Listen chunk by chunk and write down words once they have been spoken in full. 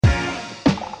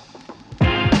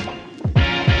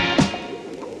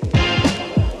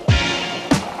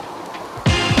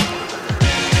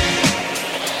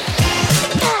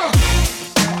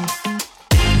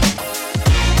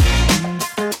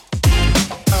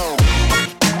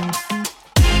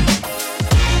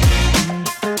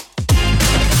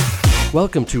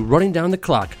Welcome to Running Down the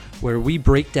Clock, where we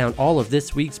break down all of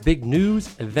this week's big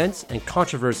news, events, and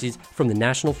controversies from the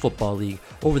National Football League.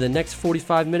 Over the next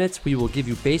 45 minutes, we will give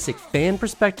you basic fan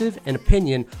perspective and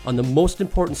opinion on the most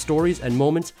important stories and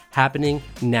moments happening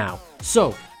now.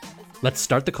 So, let's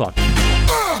start the clock.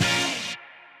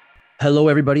 Hello,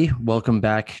 everybody. Welcome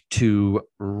back to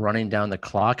Running Down the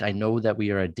Clock. I know that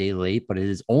we are a day late, but it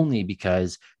is only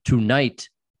because tonight,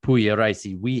 Puya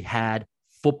Raisi, we had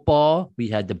football. We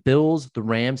had the Bills, the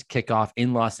Rams kickoff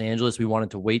in Los Angeles. We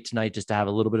wanted to wait tonight just to have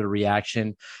a little bit of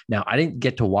reaction. Now, I didn't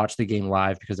get to watch the game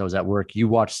live because I was at work. You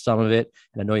watched some of it,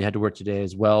 and I know you had to work today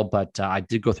as well, but I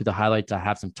did go through the highlights. I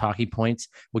have some talking points.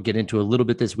 We'll get into a little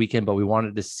bit this weekend, but we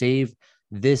wanted to save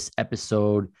this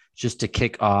episode just to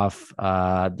kick off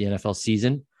the NFL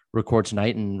season, record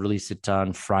tonight and release it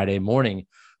on Friday morning.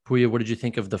 Puya, what did you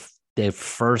think of the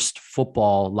first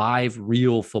football, live,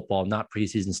 real football, not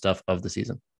preseason stuff of the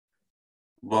season?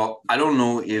 Well, I don't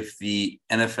know if the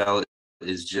NFL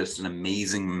is just an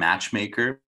amazing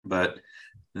matchmaker, but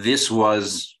this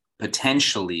was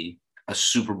potentially a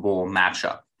Super Bowl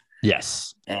matchup.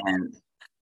 Yes. And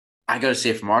I got to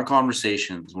say, from our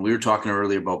conversations, when we were talking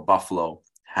earlier about Buffalo,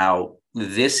 how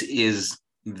this is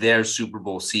their Super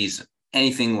Bowl season.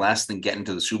 Anything less than getting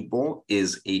to the Super Bowl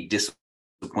is a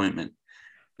disappointment.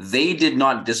 They did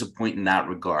not disappoint in that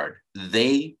regard.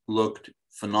 They looked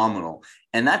phenomenal.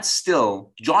 And that's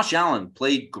still, Josh Allen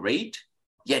played great,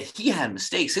 yet he had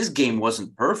mistakes. His game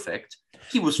wasn't perfect.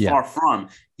 He was far from,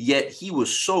 yet he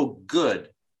was so good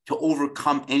to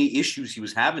overcome any issues he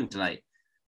was having tonight.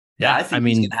 Yeah, I think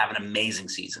he's going to have an amazing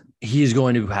season. He's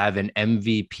going to have an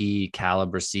MVP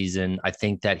caliber season. I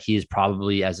think that he is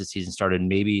probably, as the season started,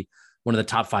 maybe one of the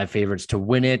top 5 favorites to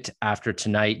win it after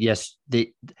tonight. Yes,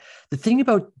 the thing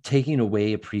about taking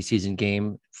away a preseason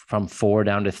game from 4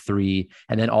 down to 3,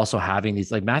 and then also having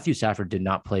these, like Matthew Stafford did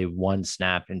not play 1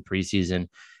 snap in preseason.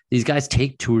 These guys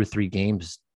take 2 or 3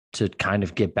 games to kind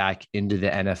of get back into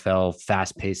the NFL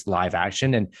fast-paced live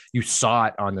action. And you saw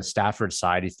it on the Stafford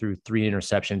side. He threw 3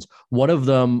 interceptions. One of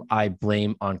them I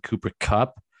blame on Cooper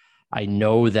Kupp. I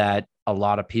know that a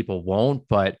lot of people won't,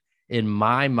 but in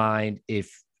my mind,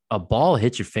 if a ball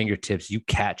hits your fingertips, you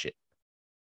catch it,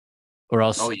 or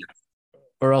else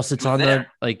it's on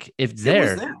there. If it's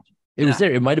there, it was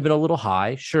there. It might've been a little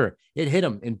high. Sure. It hit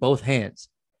him in both hands.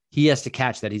 He has to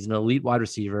catch that. He's an elite wide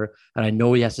receiver, and I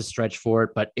know he has to stretch for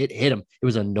it, but it hit him. It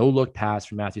was a no look pass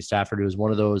from Matthew Stafford. It was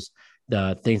one of those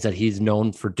things that he's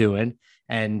known for doing,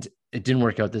 and it didn't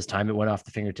work out this time. It went off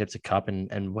the fingertips of Kupp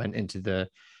and went into the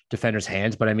defender's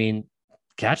hands. But I mean,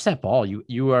 catch that ball.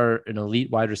 You are an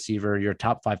elite wide receiver. You're a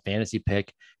top 5 fantasy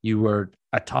pick. You were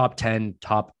a top 10,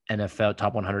 top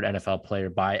 100 NFL player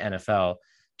by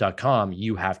NFL.com.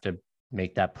 You have to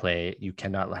make that play. You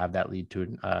cannot have that lead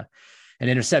to an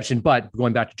interception. But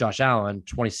going back to Josh Allen,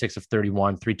 26 of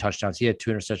 31, 3 touchdowns. He had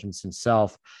 2 interceptions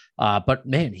himself. But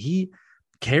man, he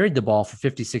carried the ball for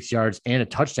 56 yards and a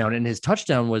touchdown. And his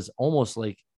touchdown was almost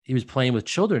like he was playing with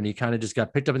children. He kind of just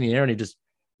got picked up in the air and he just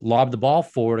lobbed the ball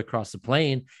forward across the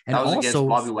plane. And that was also against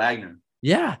Bobby Wagner.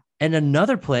 Yeah. And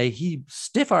another play, he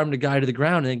stiff armed a guy to the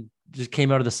ground and just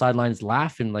came out of the sidelines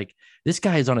laughing. Like, this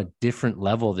guy is on a different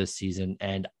level this season.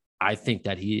 And I think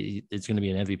that it's going to be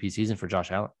an MVP season for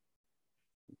Josh Allen.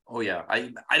 Oh yeah.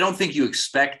 I don't think you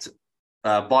expect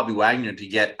Bobby Wagner to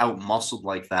get out muscled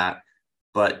like that,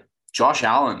 but Josh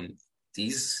Allen,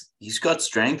 he's got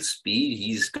strength, speed.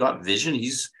 He's got vision.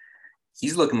 He's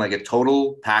looking like a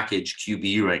total package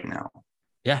QB right now.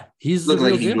 Yeah, he's looking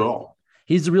the real like deal.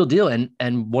 He's the real deal.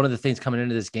 And one of the things coming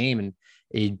into this game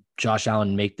and Josh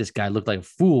Allen make this guy look like a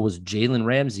fool was Jalen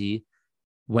Ramsey.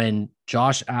 When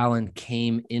Josh Allen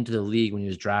came into the league when he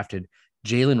was drafted,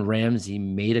 Jalen Ramsey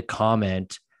made a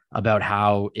comment about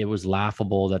how it was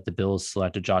laughable that the Bills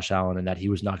selected Josh Allen and that he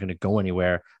was not going to go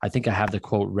anywhere. I think I have the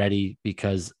quote ready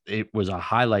because it was a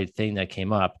highlight thing that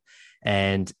came up.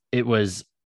 And it was,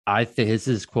 I think this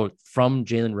is a quote from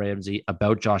Jalen Ramsey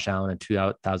about Josh Allen in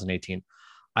 2018.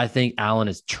 I think Allen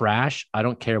is trash. I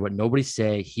don't care what nobody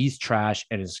say. He's trash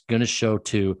and it's going to show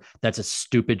too. That's a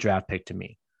stupid draft pick to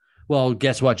me. Well,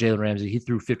 guess what, Jalen Ramsey? He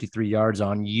threw 53 yards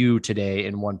on you today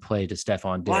in one play to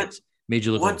Stephon Diggs. Made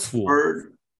you look like a fool.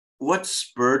 What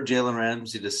spurred Jalen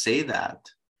Ramsey to say that?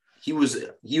 He was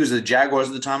the Jaguars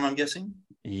at the time, I'm guessing?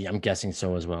 Yeah, I'm guessing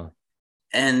so as well.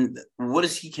 And what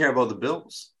does he care about the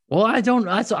Bills? Well, I don't.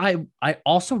 I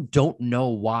also don't know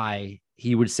why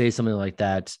he would say something like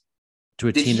that to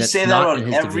a team that's not in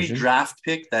his division. Did he say that on every draft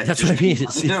pick? That's what I mean.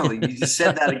 No, you just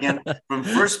said that again. From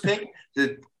first pick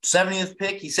to 70th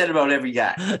pick, he said about every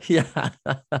guy. Yeah.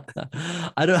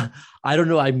 I don't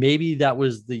know. Maybe that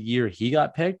was the year he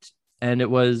got picked, and it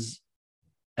was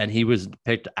and he was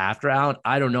picked after Allen.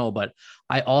 I don't know, but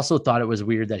I also thought it was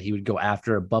weird that he would go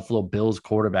after a Buffalo Bills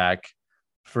quarterback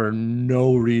for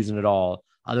no reason at all,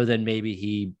 other than maybe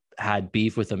he had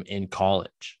beef with him in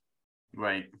college.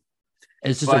 Right.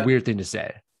 It's just a weird thing to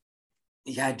say.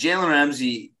 Yeah, Jalen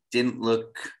Ramsey didn't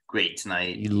look great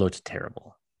tonight. He looked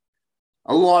terrible.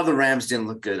 A lot of the Rams didn't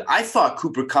look good. I thought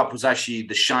Cooper Kupp was actually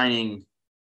the shining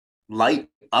light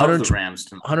of the Rams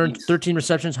tonight. 113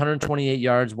 receptions, 128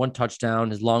 yards, 1 touchdown.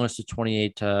 His longest is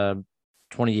 28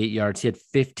 yards. He had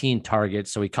 15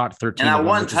 targets, so he caught 13. And that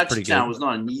one touchdown was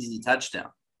not an easy touchdown.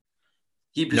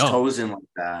 Keep his toes in like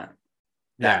that.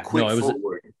 That quick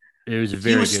footwork. It was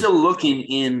very. He was still looking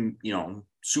in,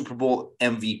 Super Bowl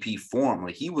MVP form.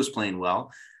 Like, he was playing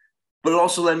well, but it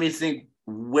also led me to think,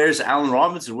 where's Allen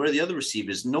Robinson? Where are the other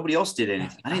receivers? Nobody else did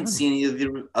anything. I didn't see any of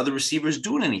the other receivers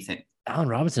doing anything. Allen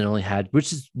Robinson only had,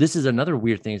 this is another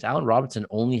weird thing, is Allen Robinson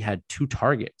only had 2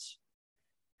 targets.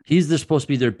 They're supposed to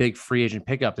be their big free agent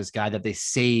pickup. This guy that they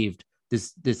saved,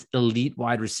 this elite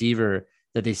wide receiver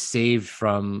that they saved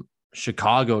from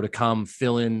Chicago to come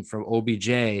fill in from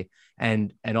OBJ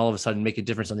and all of a sudden make a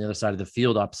difference on the other side of the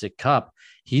field opposite Kupp.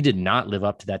 He did not live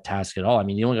up to that task at all. I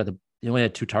mean, he only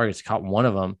had 2 targets, caught one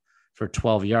of them for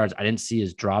 12 yards. I didn't see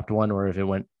his dropped one or if it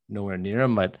went nowhere near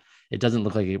him, but it doesn't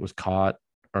look like it was caught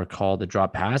or called a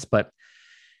drop pass. But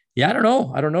yeah, I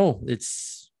don't know.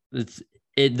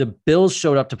 The Bills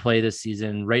showed up to play this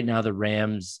season. Right now, the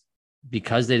Rams,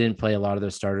 because they didn't play a lot of their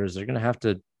starters, they're going to have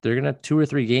 2 or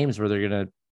 3 games where they're going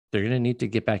to need to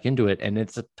get back into it. And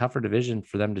it's a tougher division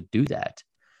for them to do that.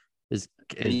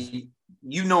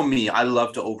 You know me, I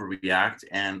love to overreact,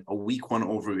 and a week 1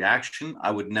 overreaction, I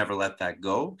would never let that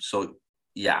go. So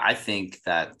yeah, I think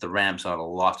that the Rams have a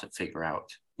lot to figure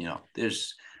out.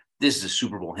 This is a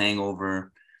Super Bowl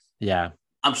hangover. Yeah.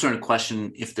 I'm starting to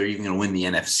question if they're even going to win the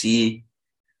NFC.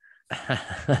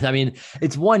 I mean,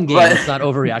 it's one game. It's not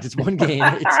overreact. It's one game.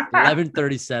 It's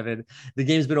 11:37. The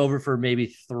game's been over for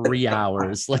maybe 3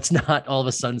 hours. Let's not all of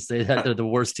a sudden say that they're the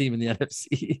worst team in the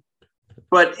NFC.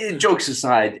 But jokes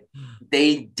aside,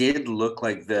 they did look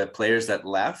like the players that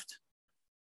left.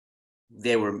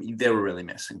 They were really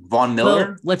missing. Von Miller.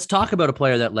 Well, let's talk about a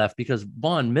player that left, because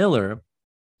Von Miller,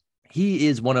 he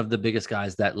is one of the biggest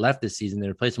guys that left this season. They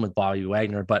replaced him with Bobby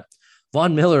Wagner, but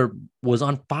Von Miller was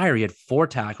on fire. He had 4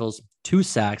 tackles, 2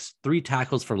 sacks, 3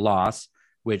 tackles for loss,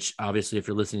 which obviously, if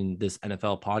you're listening to this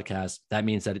NFL podcast, that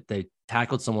means that they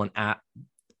tackled someone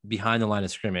behind the line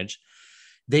of scrimmage.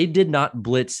 They did not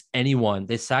blitz anyone.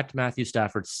 They sacked Matthew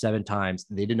Stafford 7 times.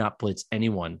 They did not blitz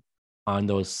anyone on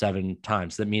those 7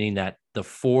 times. That meaning that the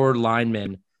 4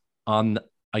 linemen on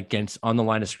the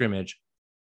line of scrimmage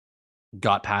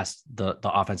got past the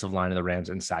offensive line of the Rams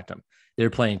and sacked them. They were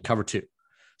playing cover 2.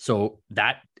 So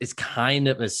that is kind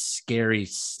of a scary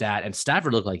stat. And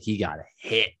Stafford looked like he got a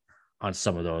hit on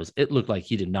some of those. It looked like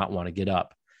he did not want to get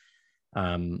up.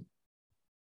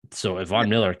 So if Von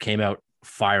Miller came out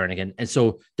firing again. And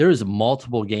so there's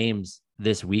multiple games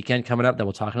this weekend coming up that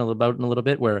we'll talk about in a little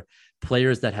bit, where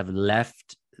players that have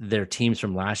left their teams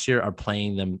from last year are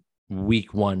playing them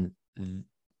week 1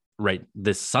 right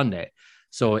this Sunday.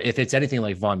 So if it's anything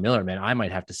like Von Miller, man, I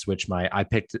might have to switch I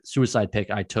picked suicide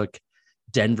pick. I took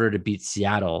Denver to beat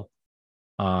Seattle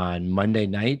on Monday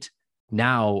night.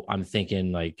 Now I'm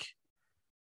thinking, like,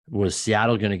 was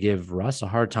Seattle going to give Russ a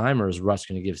hard time, or is Russ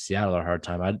going to give Seattle a hard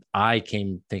time? I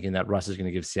came thinking that Russ is going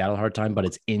to give Seattle a hard time, but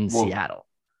it's in Seattle.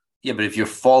 Yeah, but if you're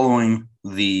following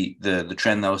the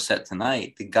trend that was set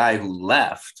tonight, the guy who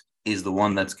left is the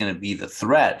one that's going to be the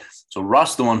threat. So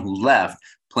Russ, the one who left,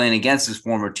 playing against his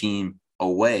former team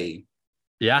away.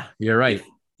 Yeah, you're right.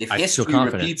 If history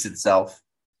repeats itself.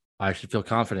 I actually feel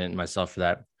confident in myself for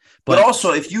that. But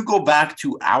also, if you go back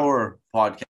to our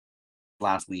podcast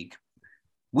last week,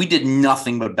 we did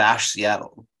nothing but bash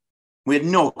Seattle. We had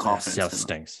no confidence. Seattle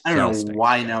stinks. I don't know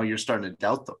why now you're starting to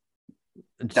doubt them.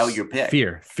 Doubt your pick.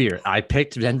 Fear. I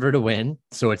picked Denver to win,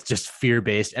 so it's just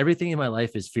fear-based. Everything in my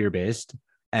life is fear-based,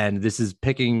 and this is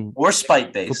picking or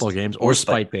spite-based football games or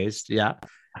spite-based. Yeah.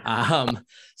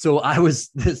 So I was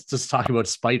just talking about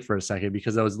spite for a second,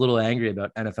 because I was a little angry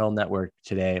about NFL Network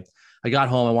today. I got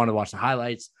home, I wanted to watch the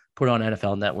highlights, put on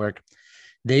NFL Network.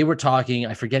 They were talking,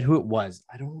 I forget who it was.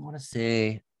 I don't want to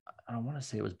say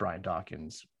it was Brian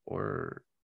Dawkins, or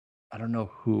I don't know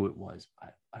who it was.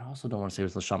 I also don't want to say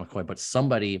it was LaShawn McCoy, but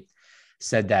somebody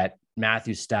said that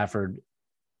Matthew Stafford,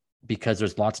 because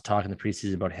there's lots of talk in the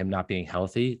preseason about him not being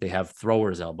healthy, they have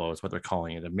thrower's elbow is what they're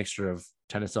calling it, a mixture of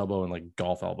tennis elbow and like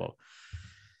golf elbow.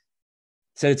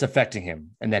 Said it's affecting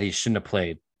him and that he shouldn't have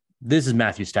played. This is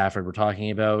Matthew Stafford we're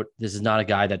talking about. This is not a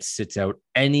guy that sits out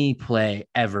any play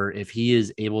ever. If he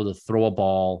is able to throw a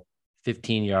ball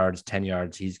 15 yards, 10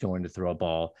 yards, he's going to throw a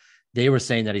ball. They were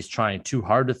saying that he's trying too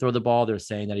hard to throw the ball. They're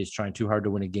saying that he's trying too hard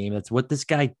to win a game. That's what this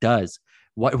guy does.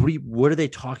 What are they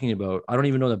talking about? I don't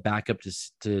even know the backup to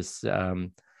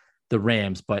the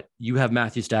Rams, but you have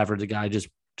Matthew Stafford. The guy just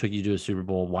took you to a Super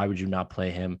Bowl. Why would you not play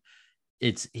him?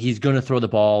 He's going to throw the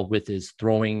ball with his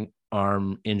throwing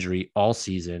arm injury all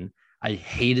season. I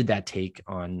hated that take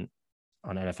on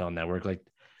NFL Network. Like,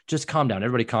 just calm down.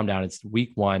 Everybody calm down. It's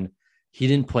week 1. He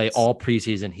didn't play all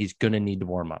preseason. He's going to need to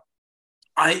warm up.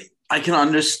 I can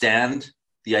understand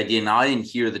the idea. Now, I didn't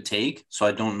hear the take, so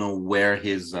I don't know where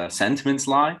his sentiments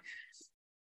lie.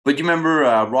 But you remember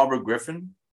Robert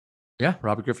Griffin? Yeah,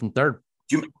 Robert Griffin III.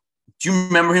 Do you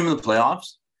remember him in the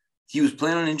playoffs? He was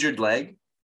playing on an injured leg,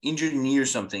 injured knee or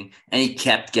something, and he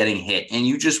kept getting hit. And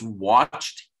you just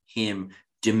watched him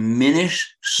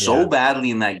diminish so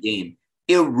badly in that game.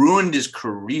 It ruined his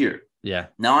career. Yeah.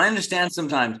 Now, I understand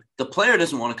sometimes the player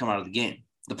doesn't want to come out of the game.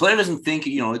 The player doesn't think,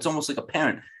 it's almost like a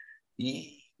parent.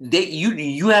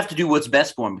 You have to do what's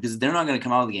best for him because they're not going to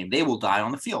come out of the game. They will die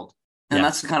on the field. And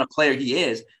that's the kind of player he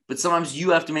is. But sometimes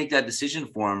you have to make that decision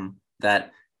for him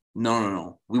that,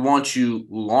 no. We want you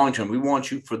long-term. We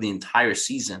want you for the entire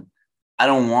season. I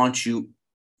don't want you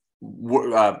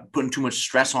putting too much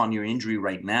stress on your injury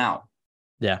right now.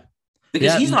 Yeah.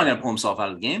 Because he's not going to pull himself out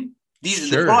of the game.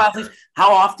 The pro athletes,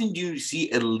 how often do you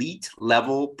see elite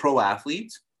level pro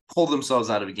athletes pull themselves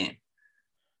out of a game?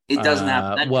 It doesn't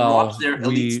happen. That drops their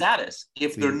elite status.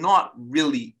 If they're not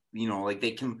really, like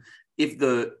they can, if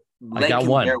the I got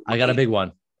one. I got a big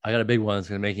one. I got a big one that's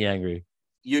going to make you angry.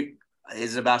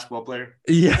 Is it a basketball player?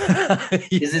 Yeah.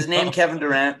 Is his name Kevin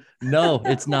Durant? No,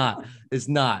 it's not. It's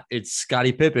not. It's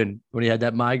Scottie Pippen when he had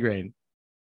that migraine.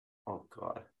 Oh,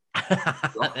 God.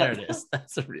 There it is.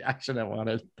 That's the reaction I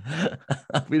wanted.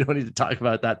 We don't need to talk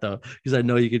about that, though, because I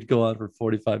know you could go on for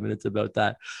 45 minutes about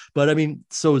that. But, I mean,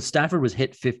 so Stafford was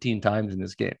hit 15 times in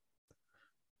this game.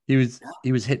 He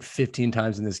was hit 15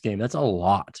 times in this game. That's a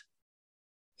lot.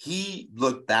 He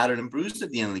looked battered and bruised at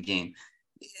the end of the game.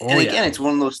 And again, it's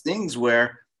one of those things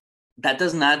where that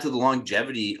doesn't add to the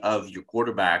longevity of your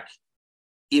quarterback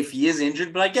if he is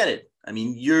injured, but I get it. I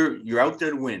mean, you're out there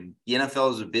to win. The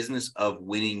NFL is a business of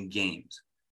winning games.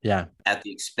 Yeah. At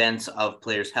the expense of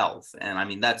players' health. And I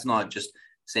mean, that's not just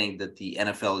saying that the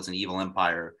NFL is an evil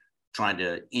empire trying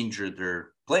to injure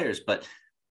their players, but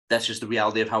that's just the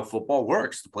reality of how football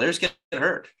works. The players get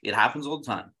hurt. It happens all the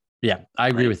time. Yeah, I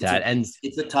agree with that. And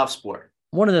it's a tough sport.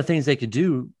 One of the things they could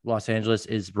do, Los Angeles,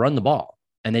 is run the ball.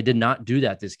 And they did not do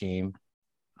that this game.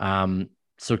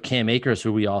 So Cam Akers,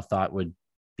 who we all thought would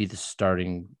be the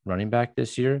starting running back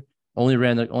this year, only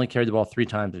carried the ball 3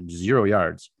 times and 0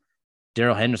 yards.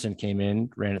 Darrell Henderson came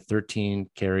in, ran at 13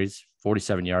 carries,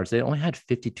 47 yards. They only had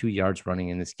 52 yards running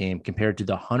in this game compared to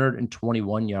the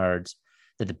 121 yards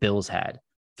that the Bills had.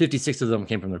 56 of them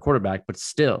came from their quarterback, but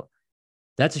still,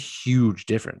 that's a huge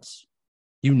difference.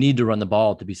 You need to run the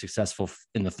ball to be successful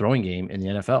in the throwing game in the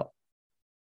NFL.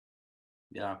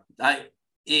 Yeah.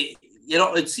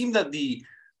 It seemed that the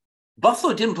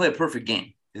Buffalo didn't play a perfect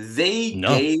game. They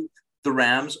gave the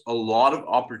Rams a lot of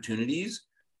opportunities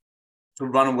to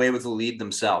run away with the lead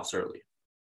themselves early.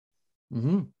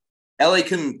 Mm-hmm. LA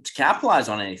couldn't capitalize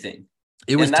on anything.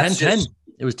 It was 10-10.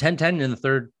 It was 10-10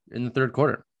 in the third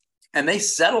quarter. And they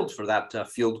settled for that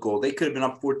field goal. They could have been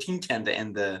up 14-10 to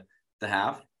end the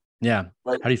half. Yeah.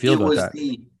 But how do you feel about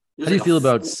that? How do you feel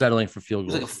about settling for field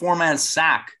goals? It was like a 4-man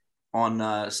sack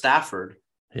on Stafford.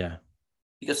 Yeah.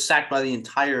 He got sacked by the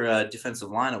entire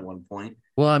defensive line at one point.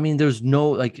 Well, I mean, there's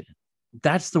no,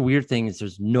 that's the weird thing is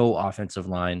there's no offensive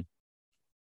line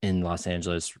in Los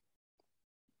Angeles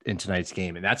in tonight's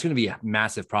game. And that's going to be a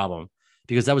massive problem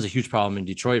because that was a huge problem in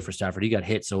Detroit for Stafford. He got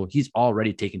hit. So he's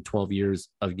already taken 12 years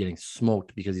of getting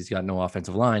smoked because he's got no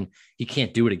offensive line. He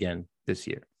can't do it again this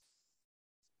year.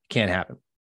 Can't happen.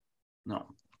 No.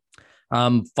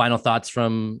 Final thoughts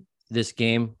from this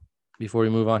game before we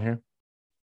move on here?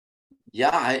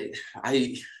 Yeah,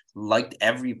 I liked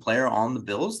every player on the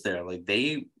Bills there. Like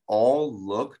they all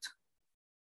looked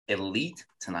elite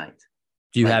tonight.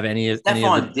 Do you have any of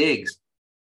Diggs?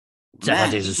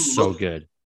 Stefon Diggs is so good.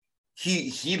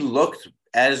 He looked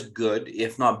as good,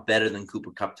 if not better, than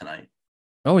Cooper Kupp tonight.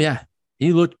 Oh yeah.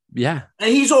 He looked, yeah.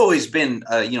 And he's always been,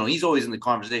 he's always in the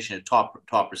conversation at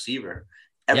top receiver.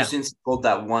 Ever since he pulled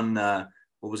that one, what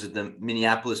was it, the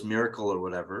Minneapolis Miracle or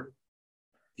whatever.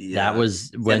 That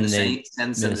was when they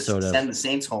send the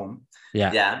Saints home.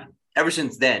 Yeah. Yeah. Ever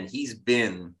since then, he's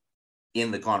been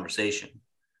in the conversation.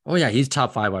 Oh, yeah. He's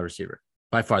top 5 wide receiver.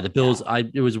 By far. The Bills,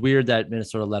 it was weird that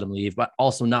Minnesota let him leave, but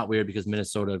also not weird because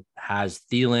Minnesota has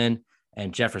Thielen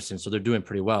and Jefferson, so they're doing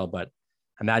pretty well. But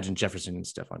imagine Jefferson and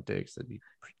Stephon Diggs. That'd be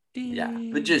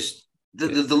pretty. But just the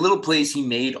little plays he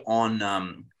made on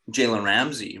Jalen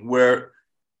Ramsey, where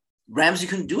Ramsey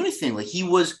couldn't do anything. Like he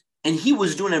was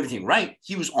doing everything right.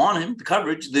 He was on him, the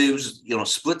coverage. There was,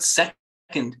 split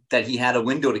second that he had a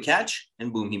window to catch,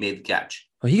 and boom, he made the catch.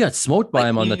 Well, he got smoked by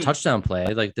him on the touchdown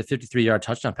play, like the 53-yard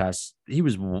touchdown pass. He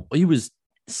was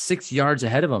 6 yards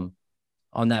ahead of him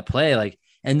on that play. Like,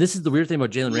 and this is the weird thing about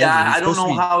Jalen Ramsey. Yeah, I don't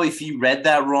know how, if he read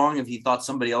that wrong, if he thought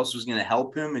somebody else was going to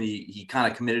help him, and he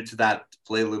kind of committed to that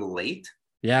play a little late.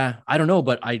 Yeah, I don't know,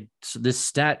 but this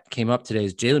stat came up today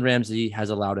is Jalen Ramsey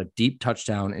has allowed a deep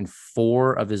touchdown in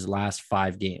 4 of his last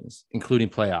 5 games, including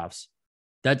playoffs.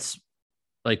 That's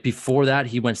like, before that,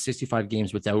 he went 65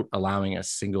 games without allowing a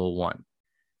single one.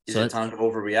 Is it time to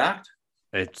overreact?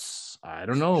 I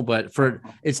don't know, but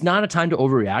it's not a time to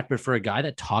overreact, but for a guy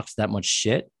that talks that much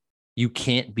shit, you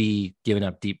can't be giving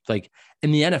up deep. Like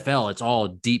in the NFL, it's all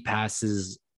deep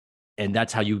passes, and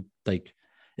that's how you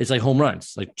it's like home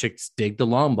runs. Like chicks dig the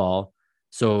long ball.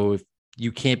 So if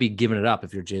you can't be giving it up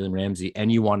if you're Jalen Ramsey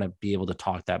and you want to be able to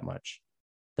talk that much.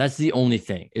 That's the only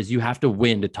thing, is you have to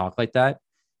win to talk like that.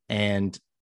 And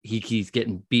he keeps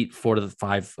getting beat 4 of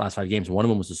the last 5 games. One of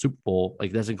them was the Super Bowl.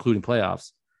 Like, that's including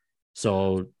playoffs.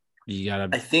 So you gotta.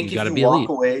 I think if you walk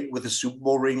away with a Super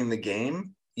Bowl ring in the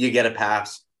game, you get a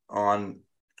pass on.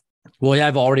 Well, yeah,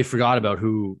 I've already forgot about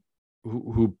who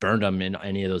burned him in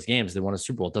any of those games. They won a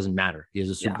Super Bowl. It doesn't matter. He has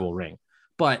a Super Bowl ring.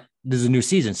 But this is a new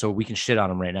season, so we can shit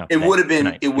on him right now. It would have been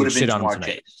Ja'Marr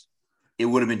Chase. It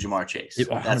would have been Ja'Marr Chase.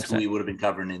 That's who we would have been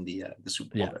covering in the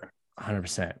Super Bowl there.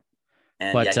 100%.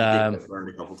 And he did burned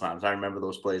a couple times. I remember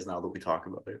those plays now that we talk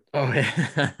about it. Oh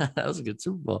yeah, that was a good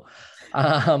Super Bowl.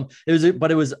 It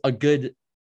was a good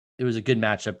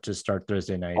matchup to start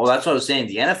Thursday night. Oh, that's what I was saying.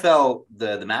 The NFL,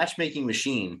 the matchmaking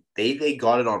machine, they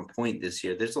got it on point this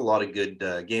year. There's a lot of good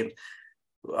games.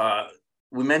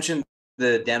 We mentioned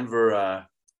the Denver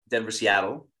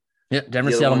Seattle. Yeah,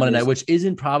 Denver Seattle Monday night, which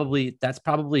that's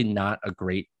probably not a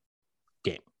great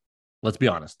game. Let's be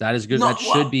honest. That is good.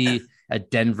 Should be a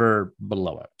Denver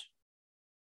blowout.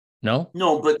 No,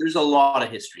 but there's a lot of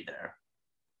history there.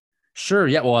 Sure.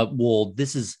 Yeah. Well,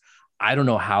 I don't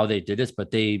know how they did this,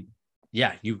 but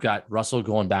you've got Russell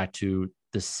going back to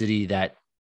the city that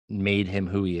made him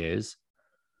who he is,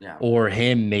 or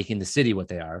him making the city what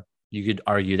they are. You could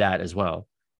argue that as well.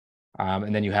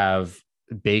 And then you have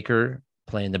Baker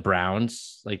playing the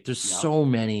Browns. Like, there's so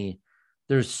many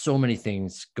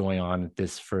things going on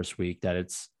this first week that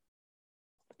it's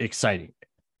exciting.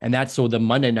 And so the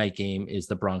Monday night game is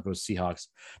the Broncos Seahawks.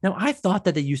 Now, I thought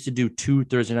that they used to do 2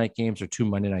 Thursday night games or 2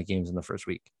 Monday night games in the first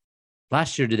week.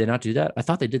 Last year, did they not do that? I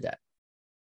thought they did that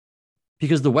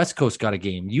because the West Coast got a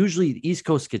game. Usually the East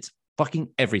Coast gets fucking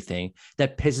everything.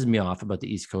 That pisses me off about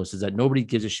the East Coast, is that nobody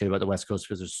gives a shit about the West Coast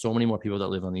because there's so many more people that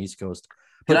live on the East Coast.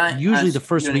 But usually the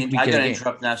first week we get a game. I got to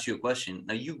interrupt and ask you a question.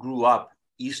 Now, you grew up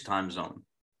East time zone.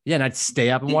 Yeah, and I'd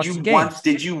stay up and watch the game.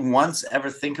 Did you once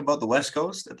ever think about the West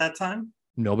Coast at that time?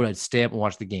 No, but I'd stay up and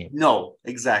watch the game. No,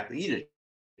 exactly. You didn't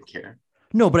care.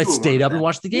 No, but I stayed up and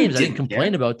watched the games. I didn't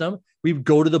complain about them. We'd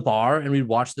go to the bar and we'd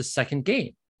watch the second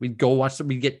game. We'd go watch them.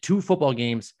 We'd get 2 football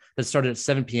games that started at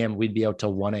 7 p.m. We'd be out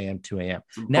till 1 a.m., 2 a.m.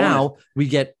 Now we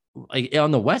get, like,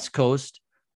 on the West Coast,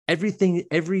 every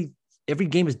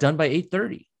game is done by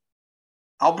 8:30.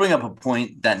 I'll bring up a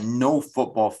point that no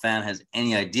football fan has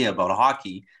any idea about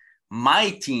hockey. My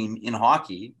team in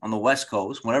hockey on the West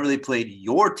Coast, whenever they played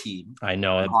your team, I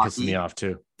know it pisses me off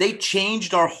too. They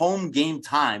changed our home game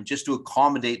time just to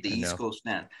accommodate the East Coast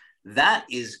fan. That's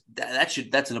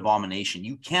an abomination.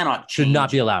 You cannot change. Should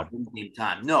not be allowed. Home game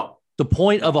time. No. The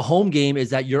point of a home game is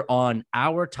that you're on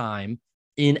our time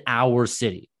in our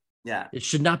city. Yeah. It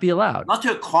should not be allowed. Not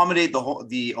to accommodate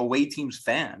the away team's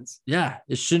fans. Yeah,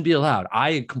 it shouldn't be allowed.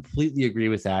 I completely agree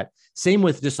with that. Same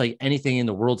with just like anything in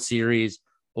the World Series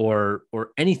or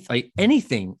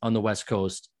anything on the West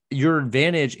Coast. Your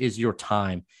advantage is your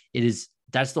time.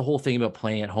 That's the whole thing about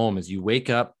playing at home is you wake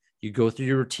up, you go through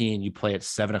your routine, you play at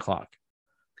 7:00,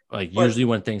 usually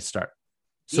when things start.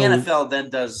 So the NFL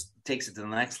then takes it to the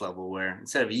next level where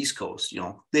instead of East Coast,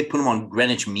 they put them on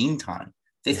Greenwich Mean Time.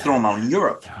 They throw them out in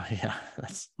Europe. Yeah,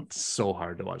 that's so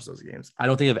hard to watch those games. I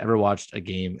don't think I've ever watched a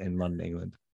game in London,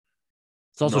 England.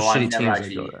 It's also shitty teams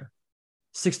that go there.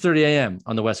 6:30 a.m.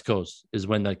 on the West Coast is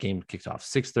when that game kicks off.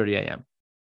 6:30 a.m.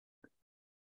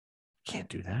 Can't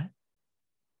do that.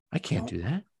 I can't do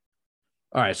that.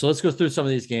 All right, so let's go through some of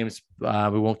these games. We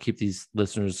won't keep these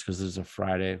listeners because it's a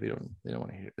Friday. They don't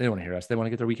want to hear us. They want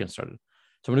to get their weekend started.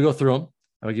 So I'm going to go through them.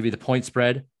 I'm going to give you the point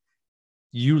spread.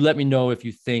 You let me know if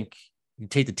you think you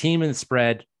take the team in the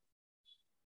spread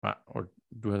or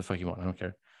do whatever the fuck you want. I don't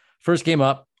care. First game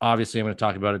up, obviously, I'm going to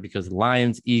talk about it because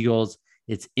Lions, Eagles,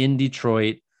 it's in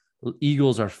Detroit.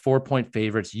 Eagles are 4-point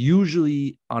favorites.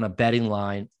 Usually on a betting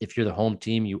line, if you're the home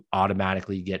team, you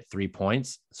automatically get 3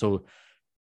 points. So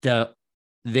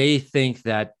they think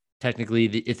that technically,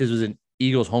 if this was an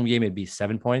Eagles home game, it'd be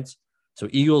 7 points. So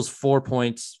Eagles 4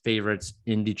 points favorites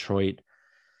in Detroit.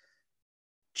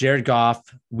 Jared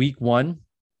Goff, week 1,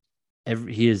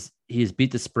 he has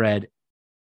beat the spread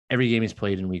every game he's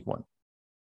played in week 1.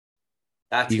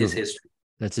 That's Eagles, his history.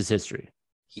 That's his history.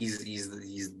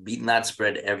 He's beaten that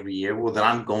spread every year. Well, then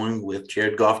I'm going with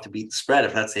Jared Goff to beat the spread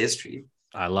if that's history.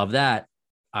 I love that.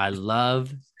 I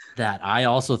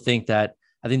also think that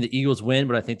I think the Eagles win,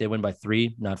 but I think they win by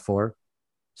 3, not 4.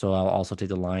 So I'll also take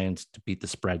the Lions to beat the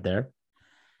spread there.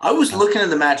 I was looking at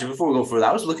the matchup before we go further.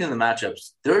 I was looking at the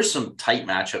matchups. There are some tight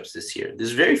matchups this year.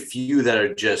 There's very few that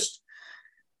are just,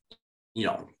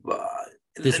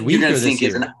 this week you're going to think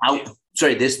is an out.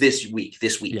 Sorry, this week.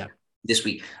 Yeah. This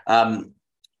week.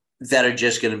 That are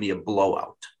just going to be a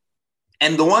blowout.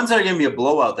 And the ones that are going to be a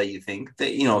blowout that you think that,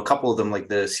 a couple of them like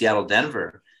the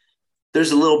Seattle-Denver,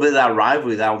 there's a little bit of that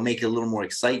rivalry that will make it a little more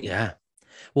exciting. Yeah.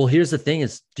 Well, here's the thing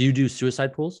is, do you do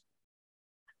suicide pools?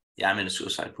 Yeah, I'm in a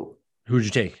suicide pool. Who'd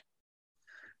you take?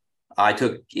 I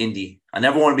took Indy. I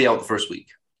never want to be out the first week.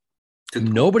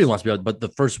 Nobody wants to be out, but the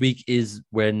first week is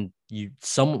when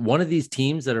one of these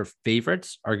teams that are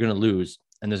favorites are going to lose,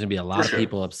 and there's going to be a lot of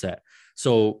people upset.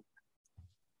 So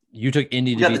you took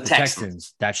Indy to beat the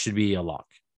Texans. That should be a lock.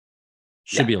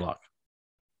 Be a lock.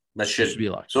 That should be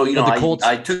a lock. So, the Colts,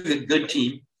 I took a good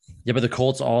team. Yeah, but the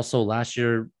Colts also last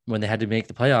year, when they had to make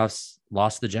the playoffs,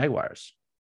 lost to the Jaguars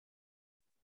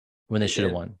when they should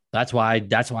have won. That's why I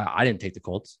didn't take the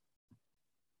Colts.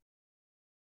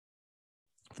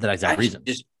 For that exact reason.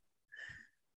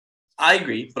 I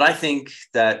agree, but I think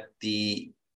that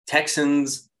the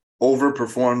Texans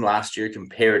overperformed last year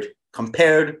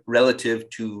compared relative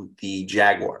to the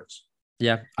Jaguars.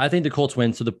 Yeah, I think the Colts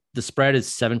win. So the spread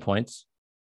is 7 points.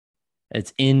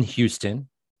 It's in Houston.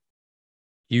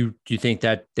 Do you think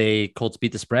that Colts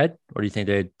beat the spread, or do you think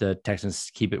the Texans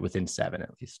keep it within 7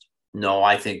 at least? No,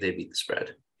 I think they beat the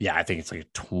spread. Yeah, I think it's like a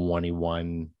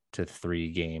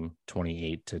 21-3 game,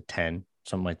 28-10,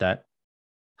 something like that.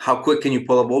 How quick can you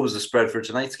pull up? What was the spread for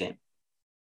tonight's game?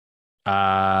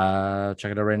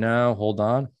 Check it out right now. Hold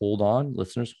on,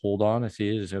 listeners. Hold on. I see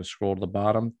it. Just gotta scroll to the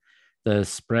bottom. The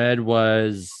spread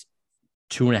was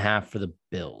 2.5 for the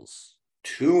Bills.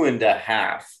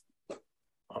 2.5.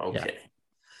 Okay.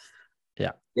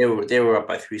 Yeah. They were up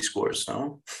by 3 scores.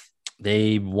 No,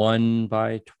 they won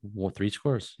by 3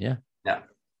 scores. Yeah.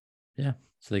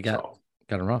 So they got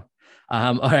it wrong.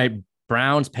 All right.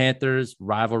 Browns, Panthers,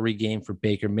 rivalry game for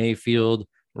Baker Mayfield,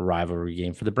 rivalry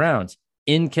game for the Browns.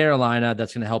 In Carolina,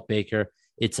 that's going to help Baker.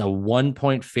 It's a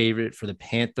 1-point favorite for the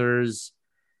Panthers.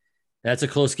 That's a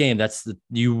close game.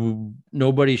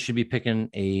 Nobody should be picking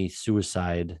a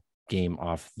suicide game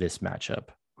off this matchup.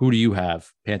 Who do you have?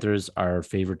 Panthers are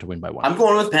favored to win by 1. I'm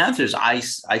going with Panthers. I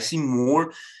see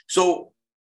more. So,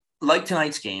 like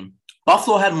tonight's game,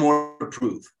 Buffalo had more to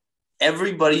prove.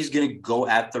 Everybody's going to go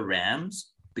at the Rams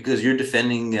because you're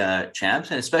defending champs,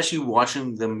 and especially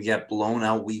watching them get blown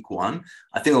out week 1.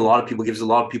 I think gives a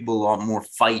lot of people a lot more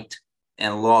fight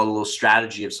and a little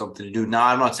strategy of something to do. Now,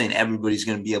 I'm not saying everybody's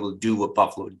going to be able to do what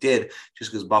Buffalo did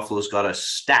just because Buffalo's got a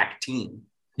stacked team.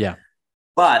 Yeah.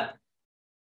 But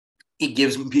it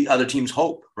gives other teams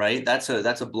hope, right? That's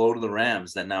a blow to the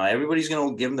Rams that now everybody's going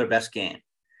to give them their best game.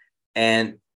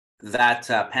 And that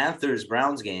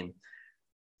Panthers-Browns game,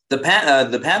 the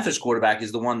Panthers quarterback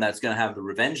is the one that's going to have the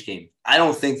revenge game. I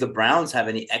don't think the Browns have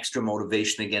any extra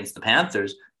motivation against the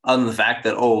Panthers other than the fact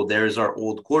that, there's our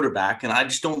old quarterback. And I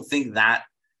just don't think that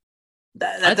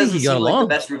doesn't seem like the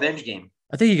best revenge game.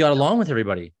 I think he got along with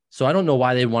everybody. So I don't know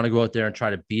why they want to go out there and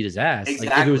try to beat his ass. Exactly.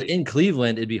 Like if it was in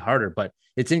Cleveland, it'd be harder, but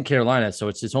it's in Carolina. So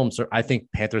it's his home. So I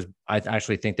think Panthers, I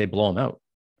actually think they blow him out.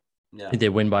 Yeah. I think they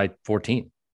win by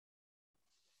 14.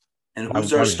 And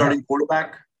who's our starting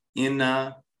quarterback in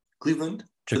Cleveland?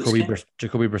 Jacoby Brissett.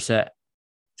 Jacoby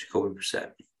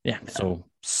Brissett. Yeah. So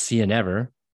see you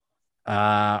never.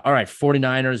 All right.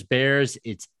 49ers, Bears.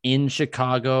 It's in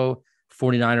Chicago.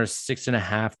 49ers,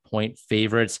 6.5-point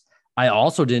favorites. I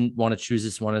also didn't want to choose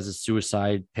this one as a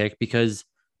suicide pick because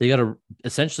they got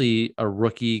essentially a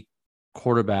rookie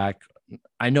quarterback.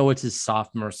 I know it's his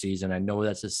sophomore season. I know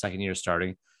that's his second year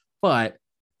starting, but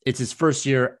it's his first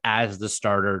year as the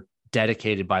starter,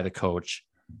 dedicated by the coach.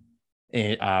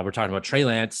 And we're talking about Trey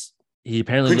Lance. He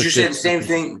apparently Couldn't you looked say good. the same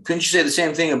thing? Couldn't you say the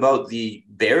same thing about the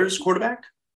Bears quarterback?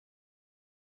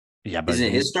 Yeah, but Isn't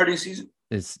it his starting season?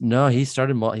 he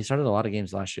started a lot of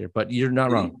games last year, but you're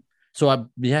not wrong. So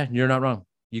you're not wrong.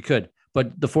 You could,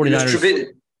 but the 49ers.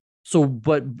 So,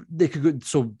 but they could go,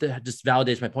 so that just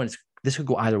validates my point. This could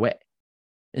go either way.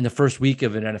 In the first week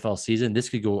of an NFL season, this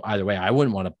could go either way. I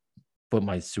wouldn't want to put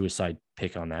my suicide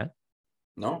pick on that.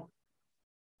 No.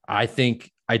 I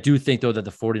do think though that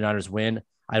the 49ers win.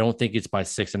 I don't think it's by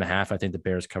 6.5. I think the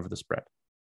Bears cover the spread.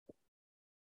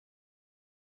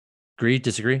 Agree?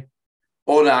 Disagree?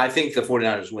 Oh, no, I think the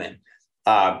 49ers win.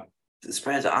 The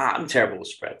spreads, I'm terrible with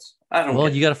spreads. I don't. Well,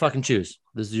 you got to fucking choose.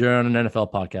 You're on an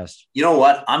NFL podcast. You know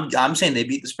what? I'm saying they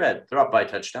beat the spread. They're up by a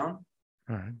touchdown.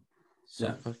 All right.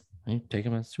 So you take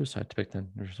him as suicide to pick then.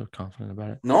 You're so confident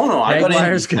about it. No. I got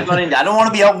in. I don't want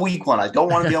to be out week 1. I don't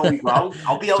want to be out week 1.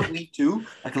 I'll be out week 2.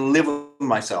 I can live with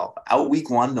myself. Out week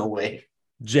 1, no way.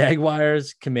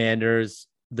 Jaguars, Commanders.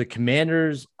 The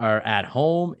Commanders are at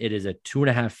home. It is a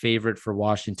 2.5 favorite for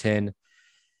Washington.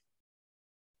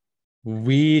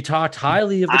 We talked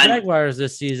highly of the Jaguars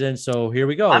this season, so here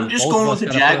we go. I'm just going with the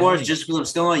Jaguars just because I'm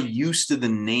still not used to the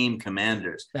name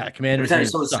Commanders. Yeah, Commanders. Every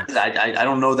time someone says I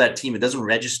don't know that team. It doesn't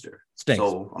register. Stinks.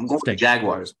 So I'm going with the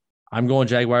Jaguars. I'm going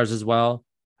Jaguars as well.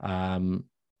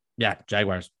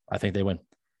 Jaguars. I think they win.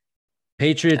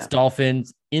 Patriots,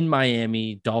 Dolphins in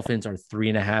Miami. Dolphins are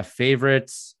 3.5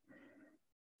 favorites.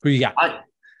 Who you got?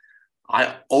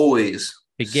 I always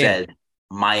said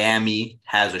Miami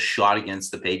has a shot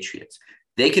against the Patriots.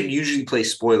 They could usually play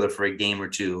spoiler for a game or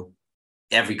two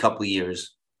every couple of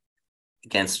years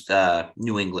against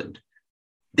New England.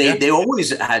 They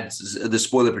always had the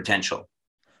spoiler potential.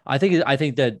 I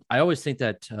always think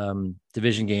that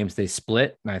division games they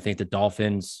split, and I think the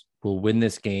Dolphins will win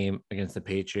this game against the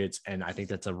Patriots, and I think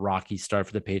that's a rocky start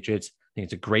for the Patriots. I think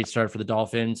it's a great start for the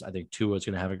Dolphins. I think Tua is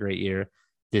going to have a great year.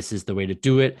 This is the way to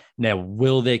do it. Now,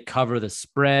 will they cover the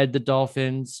spread, the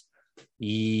Dolphins?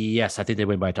 Yes, I think they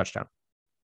win by a touchdown.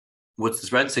 What's the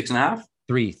spread? 6.5?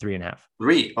 3.5.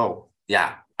 3. Oh,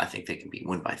 yeah. I think they can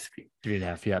win by 3.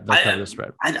 3.5. Yeah, they'll cover the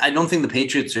spread. I don't think the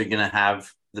Patriots are going to have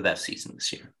the best season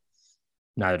this year.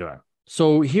 Neither do I.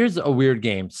 So here's a weird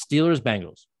game: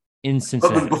 Steelers-Bengals in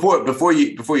Cincinnati. But before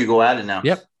you go at it now,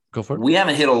 yep, go for it. We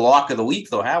haven't hit a lock of the week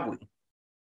though, have we?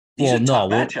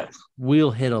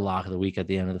 We'll hit a lock of the week at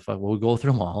the end of the fuck. We'll go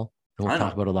through them all. And we'll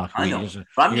talk about a lock of the week.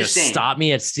 But I'm just saying. Stop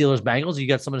me at Steelers-Bengals. You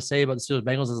got something to say about the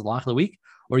Steelers-Bengals as a lock of the week,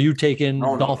 or are you taking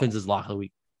Dolphins as lock of the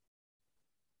week?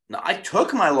 No, I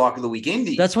took my lock of the week,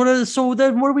 Indy. That's what it is. So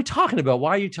then, what are we talking about?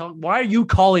 Why are you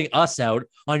calling us out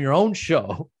on your own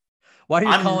show? Why are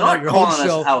you calling out your own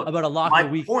show about a lock of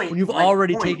the week when you've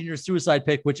already taken your suicide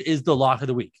pick, which is the lock of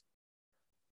the week?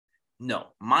 No,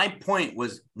 my point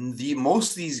was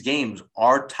most of these games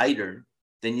are tighter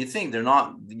than you think. They're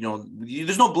not,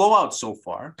 there's no blowouts so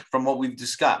far from what we've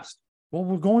discussed. Well,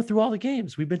 we're going through all the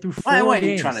games. We've been through 4 games. Why are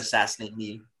you trying to assassinate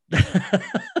me?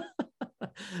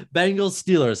 Bengals,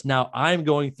 Steelers. Now I'm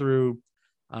going through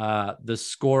the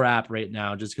Score app right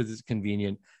now just because it's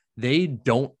convenient. They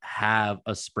don't have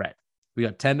a spread. We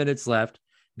got 10 minutes left.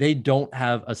 They don't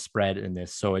have a spread in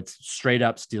this. So it's straight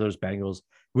up Steelers, Bengals,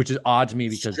 which is odd to me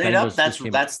because straight Bengals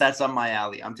up, that's on my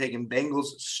alley. I'm taking Bengals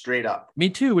straight up. Me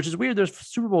too, which is weird. There's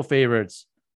Super Bowl favorites.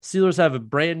 Steelers have a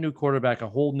brand new quarterback, a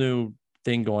whole new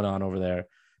thing going on over there.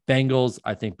 Bengals,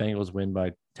 I think Bengals win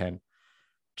by 10.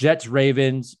 Jets,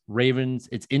 Ravens,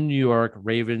 it's in New York.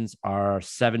 Ravens are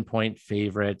 7-point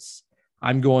favorites.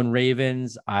 I'm going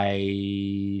Ravens.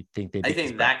 I think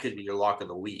that could be your lock of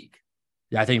the week.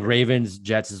 Yeah, I think Ravens,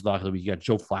 Jets is lock of the week. You got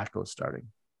Joe Flacco starting.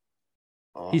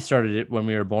 Oh. He started it when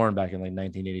we were born back in like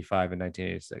 1985 and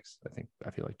 1986.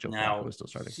 I feel like Joe Flacco was still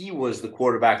starting. He was the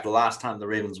quarterback the last time the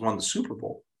Ravens won the Super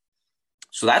Bowl.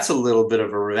 So that's a little bit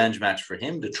of a revenge match for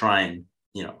him to try and,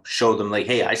 show them like,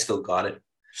 hey, I still got it.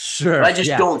 Sure. But I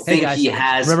just don't think he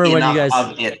has enough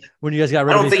of it. When you guys got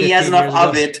rid of I don't think he has enough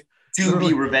of it to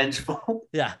be revengeful.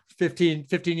 Yeah. 15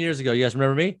 years ago. You guys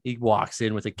remember me? He walks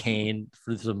in with a cane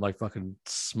through some like fucking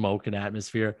smoke and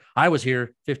atmosphere. I was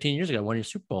here 15 years ago, won your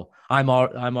Super Bowl. I'm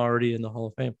already in the Hall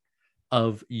of Fame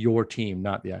of your team,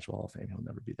 not the actual Hall of Fame. He'll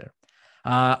never be there.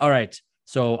 All right.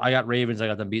 So I got Ravens. I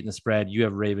got them beating the spread. You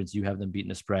have Ravens. You have them beating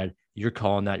the spread. You're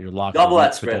calling that your lock. Double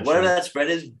that spread. Whatever that spread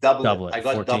is, double it. I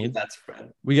got 14. Double that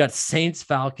spread. We got Saints,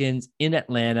 Falcons in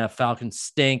Atlanta. Falcons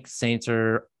stink. Saints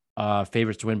are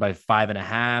favorites to win by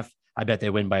 5.5. I bet they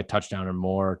win by a touchdown or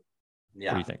more. Yeah.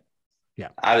 What do you think? Yeah.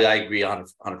 I agree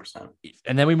 100%.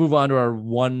 And then we move on to our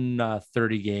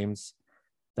 1:30 games.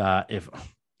 If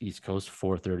East Coast,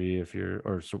 4:30 if you're,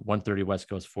 or 1:30 West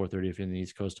Coast, 4:30 if you're in the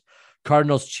East Coast.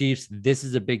 Cardinals Chiefs. This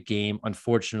is a big game.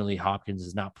 Unfortunately, Hopkins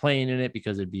is not playing in it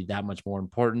because it'd be that much more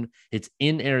important. It's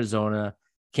in Arizona.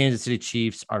 Kansas City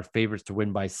Chiefs are favorites to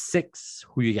win by 6.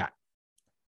 Who you got?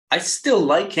 I still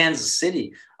like Kansas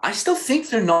City. I still think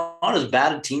they're not as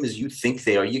bad a team as you think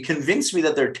they are. You convinced me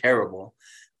that they're terrible.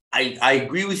 I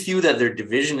agree with you that their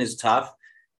division is tough,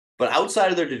 but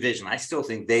outside of their division, I still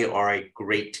think they are a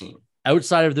great team.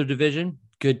 Outside of their division,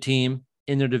 good team.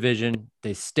 In their division,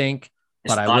 they stink.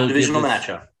 It's But not I will a divisional give this,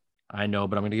 matchup. I know,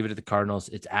 but I'm going to give it to the Cardinals.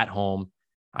 It's at home.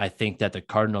 I think that the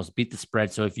Cardinals beat the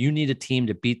spread. So if you need a team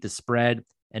to beat the spread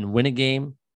and win a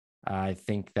game, I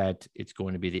think that it's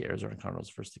going to be the Arizona Cardinals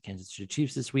versus the Kansas City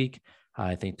Chiefs this week.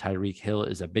 I think Tyreek Hill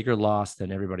is a bigger loss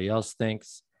than everybody else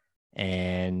thinks.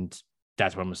 And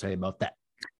that's what I'm going to say about that.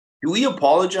 Do we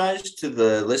apologize to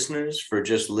the listeners for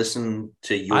just listening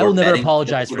to your I will never betting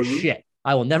apologize for for the week? shit.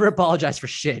 I will never apologize for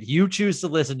shit. You choose to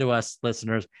listen to us,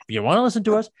 listeners. If you want to listen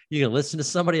to us, you can listen to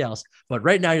somebody else. But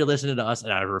right now, you're listening to us,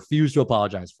 and I refuse to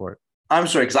apologize for it. I'm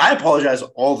sorry, because I apologize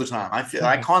all the time.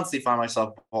 I constantly find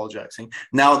myself apologizing.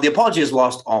 Now, the apology has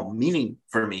lost all meaning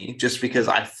for me just because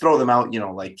I throw them out,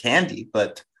 like candy,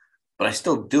 but I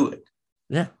still do it.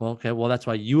 Yeah, well, okay. Well, that's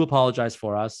why you apologize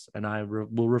for us, and I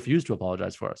will refuse to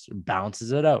apologize for us. It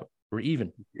balances it out. We're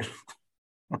even.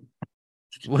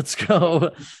 Let's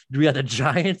go. We got the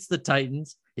Giants, the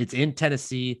Titans. It's in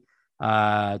Tennessee.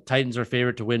 Titans are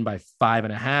favored to win by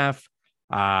 5.5.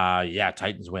 Yeah,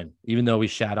 Titans win. Even though we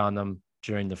shat on them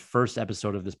during the first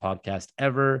episode of this podcast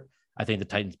ever, I think the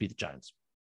Titans beat the Giants.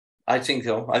 I think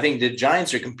so. I think the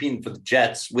Giants are competing for the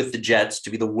Jets to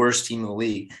be the worst team in the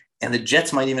league. And the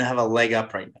Jets might even have a leg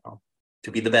up right now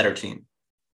to be the better team.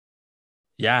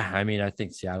 Yeah, I mean, I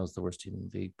think Seattle's the worst team in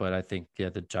the league, but I think,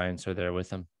 the Giants are there with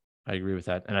them. I agree with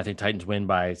that. And I think Titans win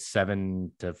by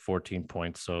 7 to 14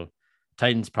 points. So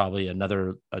Titans probably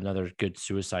another good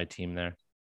suicide team there.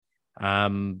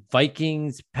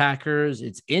 Vikings, Packers.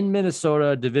 It's in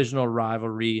Minnesota, divisional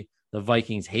rivalry. The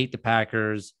Vikings hate the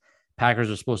Packers. Packers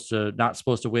are not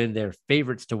supposed to win. They're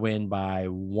favorites to win by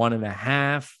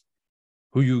 1.5.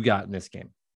 Who you got in this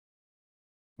game?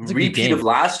 Repeat of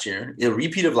last year,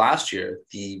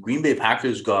 the Green Bay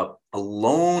Packers got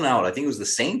blown out. I think it was the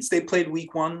Saints they played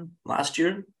week 1 last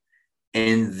year,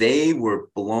 and they were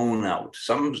blown out.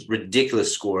 Some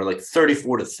ridiculous score, like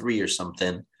 34-3 or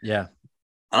something. Yeah.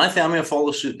 And I think I'm going to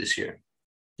follow suit this year.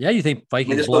 Yeah, you think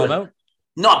Vikings blow them out?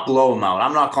 Not blow them out.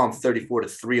 I'm not calling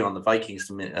 34-3 on the Vikings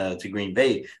to Green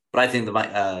Bay, but I think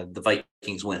the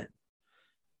Vikings win.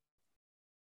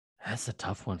 That's a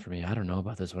tough one for me. I don't know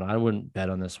about this one. I wouldn't bet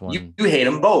on this one. You hate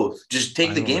them both. Just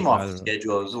take the game off the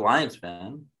schedule as a Lions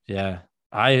fan. Yeah.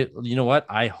 You know what?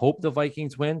 I hope the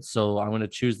Vikings win, so I'm going to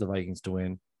choose the Vikings to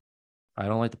win. I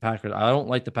don't like the Packers. I don't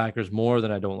like the Packers more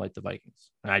than I don't like the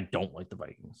Vikings. And I don't like the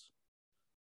Vikings.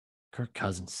 Kirk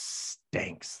Cousins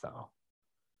stinks, though.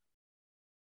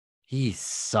 He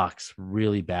sucks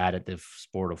really bad at the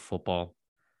sport of football.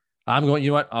 You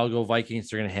know what? I'll go Vikings.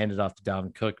 They're going to hand it off to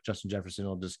Dalvin Cook. Justin Jefferson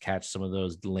will just catch some of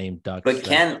those lame ducks. But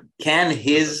can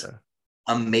his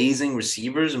amazing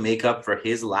receivers make up for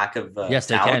his lack of yes,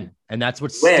 they talent? can. And that's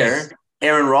what's where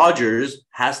Aaron Rodgers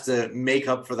has to make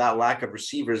up for that lack of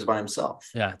receivers by himself.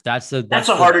 Yeah, that's a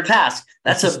harder task.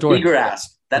 That's a bigger ask.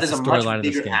 That is a much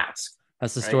bigger ask.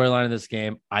 That's the storyline of this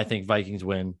game. I think Vikings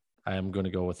win. I am going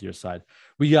to go with your side.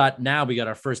 We got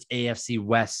our first AFC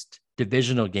West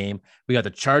divisional game. We got the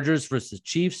Chargers versus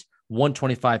Chiefs,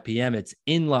 1:25 p.m. It's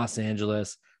in Los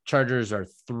Angeles. Chargers are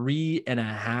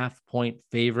 3.5-point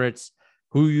favorites.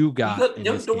 Who you got?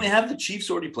 Don't we have the Chiefs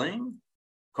already playing?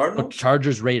 Cardinals? Oh,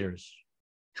 Chargers Raiders.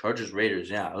 Chargers Raiders.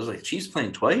 Yeah, I was like, Chiefs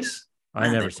playing twice. I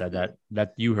never said that.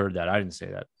 That you heard that. I didn't say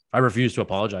that. I refuse to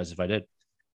apologize if I did.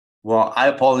 Well, I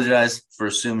apologize for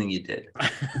assuming you did.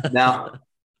 Now,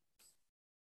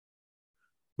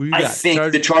 I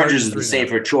think the Chargers is the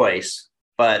safer choice,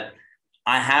 but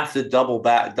I have to double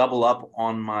up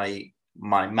on my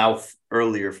mouth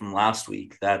earlier from last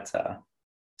week that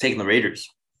taking the Raiders.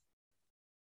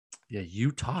 Yeah,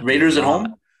 you talked. Raiders at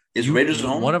home? Raiders at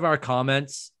home? One of our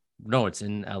comments, no, it's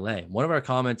in LA. One of our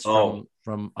comments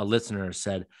from a listener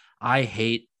said, I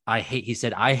hate, he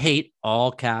said, I hate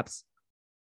all caps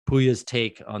Puya's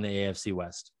take on the AFC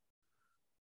West.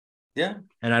 Yeah.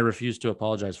 And I refuse to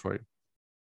apologize for you.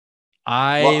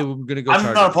 I'm going to go I'm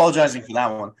Chargers. not apologizing for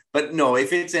that one. But no,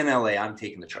 if it's in LA, I'm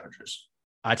taking the Chargers.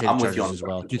 I take the Chargers as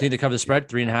well. Do you think they cover the spread?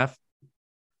 3.5?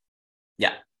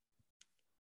 Yeah.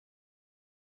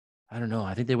 I don't know.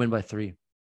 I think they win by 3.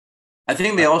 I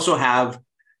think they also have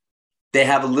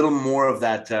a little more of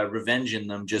that revenge in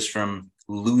them just from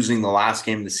losing the last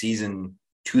game of the season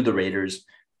to the Raiders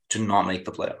to not make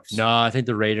the playoffs. No, I think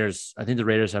the Raiders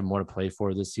have more to play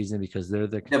for this season because they're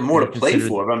They have more to play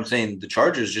for. But I'm saying the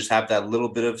Chargers just have that little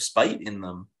bit of spite in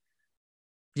them.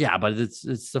 Yeah, but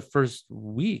it's the first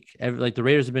week. Like the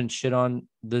Raiders have been shit on.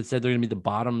 They said they're going to be the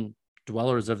bottom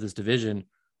dwellers of this division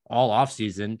all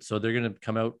offseason. So they're going to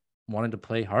come out wanting to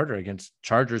play harder against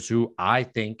Chargers, who I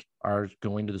think are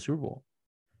going to the Super Bowl.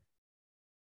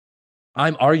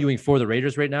 I'm arguing for the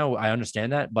Raiders right now. I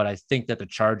understand that, but I think that the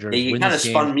Chargers. You kind of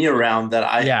spun me around that.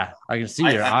 I can see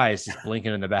your eyes just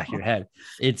blinking in the back of your head.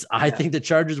 I think the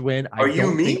Chargers win. I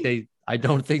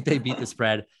don't think they beat the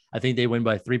spread. I think they win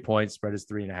by 3 points. Spread is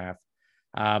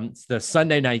 3.5. It's the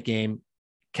Sunday night game.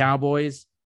 Cowboys,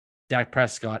 Dak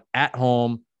Prescott at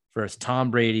home versus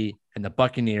Tom Brady and the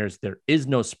Buccaneers. There is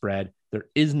no spread. There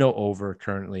is no over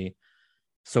currently.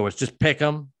 So it's just pick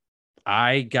 'em.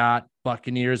 I got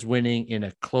Buccaneers winning in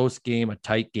a close game, a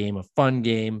tight game, a fun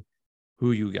game.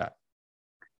 Who you got?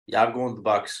 Yeah, I'm going with the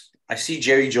Bucs. I see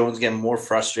Jerry Jones getting more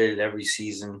frustrated every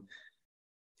season.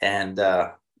 And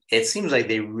it seems like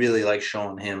they really like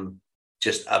showing him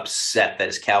just upset that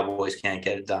his Cowboys can't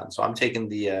get it done. So I'm taking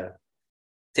the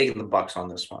Bucs on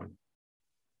this one.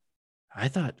 I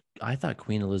thought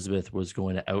Queen Elizabeth was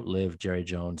going to outlive Jerry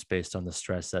Jones based on the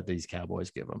stress that these Cowboys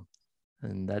give him.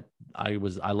 And that I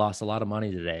lost a lot of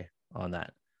money today on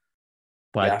that.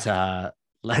 But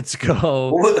let's go.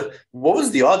 What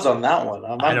was the odds on that one?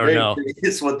 I don't know.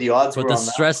 What the odds were. But the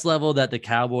stress level that the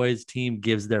Cowboys team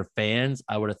gives their fans,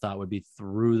 I would have thought would be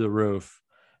through the roof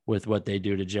with what they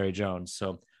do to Jerry Jones.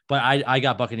 So, but I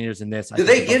got Buccaneers in this. Do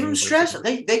they give him stress?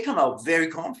 They come out very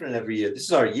confident every year. This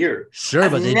is our year. Sure,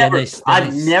 but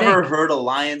I've never heard a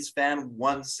Lions fan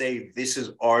once say this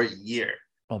is our year.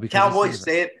 Well, Cowboys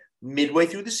say it midway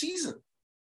through the season.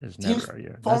 There's never a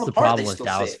year. That's the problem with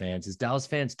Dallas fans is Dallas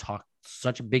fans talk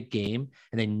such a big game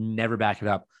and they never back it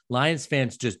up. Lions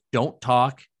fans just don't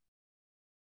talk.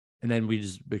 And then we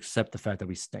just accept the fact that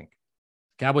we stink.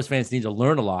 Cowboys fans need to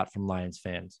learn a lot from Lions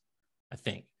fans, I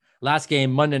think. Last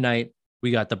game, Monday night, we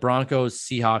got the Broncos,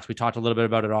 Seahawks. We talked a little bit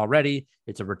about it already.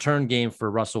 It's a return game for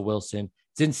Russell Wilson.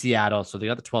 It's in Seattle, so they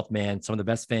got the 12th man, some of the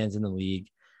best fans in the league.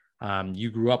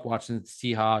 You grew up watching the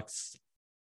Seahawks.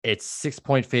 It's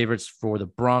 6-point favorites for the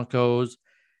Broncos.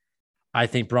 I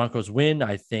think Broncos win.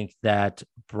 I think that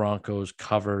Broncos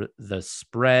cover the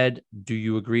spread. Do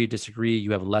you agree, disagree?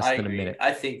 You have less than a minute.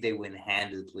 I think they win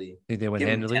handedly. Think they win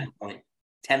handedly?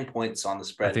 10 points on the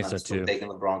spread. I think so too. Taking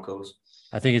the Broncos.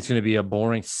 I think it's going to be a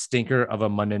boring stinker of a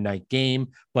Monday night game,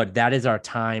 but that is our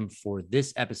time for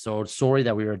this episode. Sorry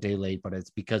that we were a day late, but it's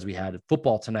because we had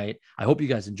football tonight. I hope you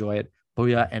guys enjoy it.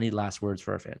 Booyah, any last words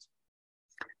for our fans?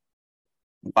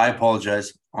 I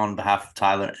apologize on behalf of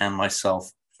Tyler and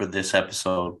myself for this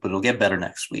episode, but it'll get better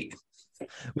next week.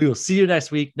 We will see you next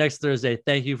week, next Thursday.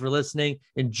 Thank you for listening.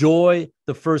 Enjoy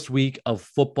the first week of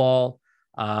football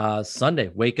Sunday.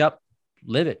 Wake up,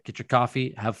 live it, get your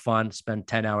coffee, have fun, spend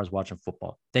 10 hours watching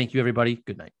football. Thank you, everybody.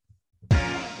 Good night.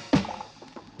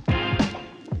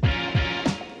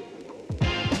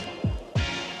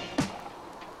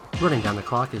 Running Down the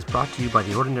Clock is brought to you by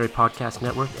the Ordinary Podcast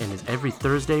Network and is every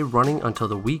Thursday running until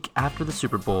the week after the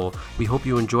Super Bowl. We hope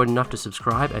you enjoyed enough to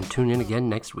subscribe and tune in again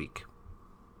next week.